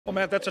Well,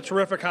 Matt, that's a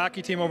terrific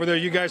hockey team over there.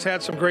 You guys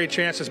had some great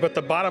chances, but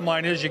the bottom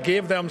line is you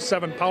gave them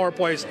 7 power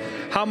plays.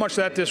 How much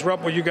that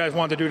disrupt what you guys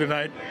wanted to do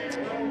tonight?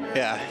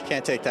 Yeah,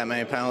 can't take that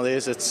many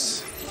penalties.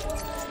 It's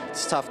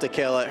tough to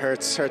kill. It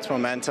hurts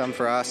momentum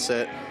for us.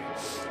 It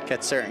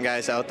gets certain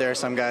guys out there,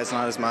 some guys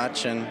not as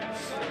much, and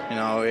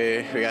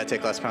we got to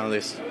take less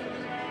penalties.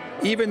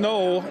 Even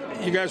though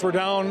you guys were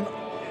down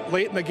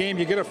late in the game,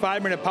 you get a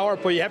 5-minute power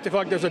play. You have to feel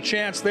like there's a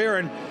chance there.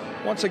 And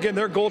once again,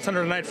 their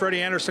goaltender tonight,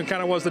 Freddie Anderson,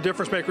 kind of was the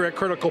difference maker at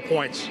critical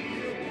points.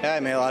 Yeah,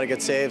 he made a lot of good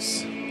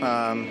saves.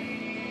 A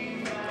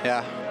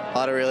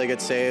lot of really good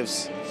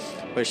saves.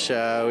 Wish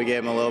we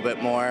gave him a little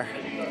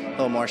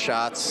more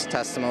shots,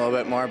 test him a little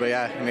bit more. But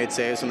yeah, he made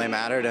saves when they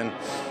mattered, and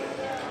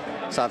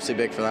it's obviously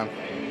big for them.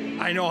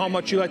 I know how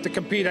much you like to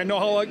compete. I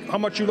know how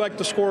much you like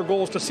to score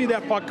goals. To see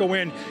that puck go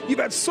in, you've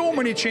had so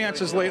many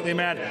chances lately,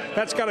 Matt.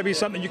 That's got to be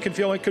something you can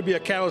feel like could be a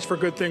catalyst for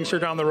good things here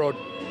down the road.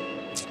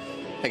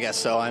 I guess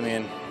so. I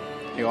mean,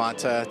 you want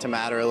to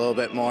matter a little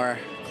bit more,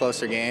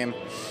 closer game.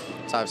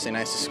 It's obviously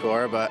nice to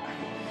score, but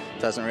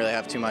it doesn't really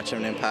have too much of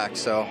an impact.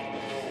 So,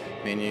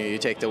 I mean, you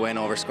take the win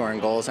over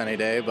scoring goals any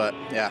day, but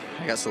yeah,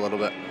 I guess a little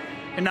bit.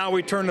 And now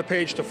we turn the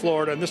page to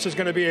Florida, and this is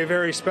going to be a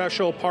very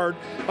special part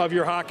of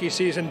your hockey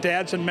season.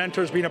 Dads and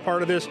mentors being a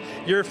part of this.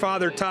 Your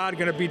father, Todd,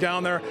 going to be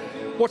down there.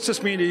 What's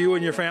this mean to you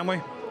and your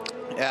family?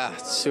 Yeah,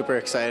 it's super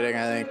exciting.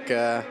 I think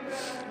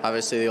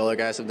obviously the older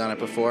guys have done it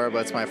before, but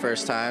it's my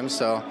first time,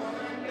 so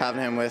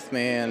having him with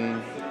me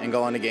and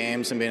going to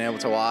games and being able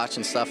to watch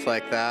and stuff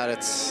like that,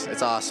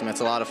 it's awesome.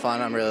 It's a lot of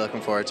fun. I'm really looking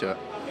forward to it.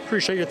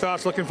 Appreciate your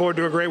thoughts. Looking forward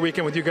to a great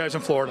weekend with you guys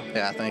in Florida.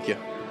 Yeah, thank you.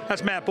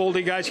 That's Matt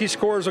Boldy, guys. He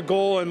scores a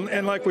goal,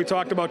 and like we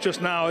talked about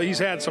just now, he's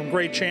had some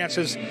great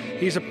chances.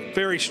 He's a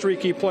very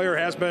streaky player,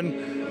 has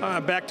been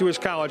back to his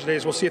college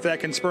days. We'll see if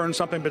that can spurn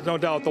something, but no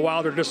doubt the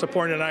Wild are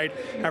disappointed tonight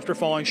after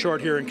falling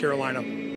short here in Carolina.